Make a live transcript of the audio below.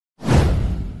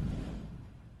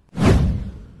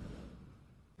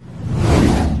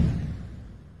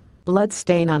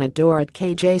Bloodstain on a door at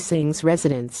KJ Singhs'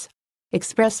 residence.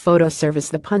 Express Photo Service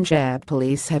The Punjab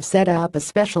police have set up a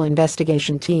special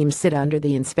investigation team sit under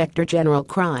the Inspector General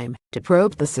Crime to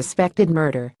probe the suspected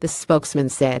murder, the spokesman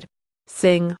said.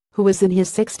 Singh, who was in his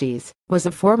 60s, was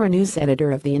a former news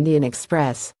editor of the Indian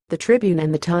Express, the Tribune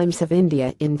and the Times of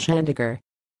India in Chandigarh.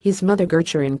 His mother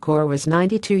Gurcharan Kaur was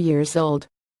 92 years old.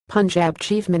 Punjab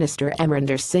Chief Minister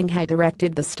Amrinder Singh had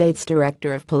directed the state's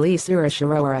Director of Police Urish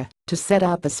Arora to set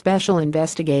up a special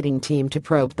investigating team to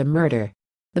probe the murder.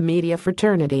 The media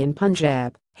fraternity in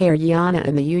Punjab, Haryana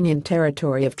and the Union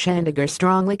Territory of Chandigarh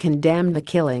strongly condemned the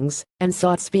killings and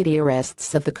sought speedy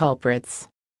arrests of the culprits.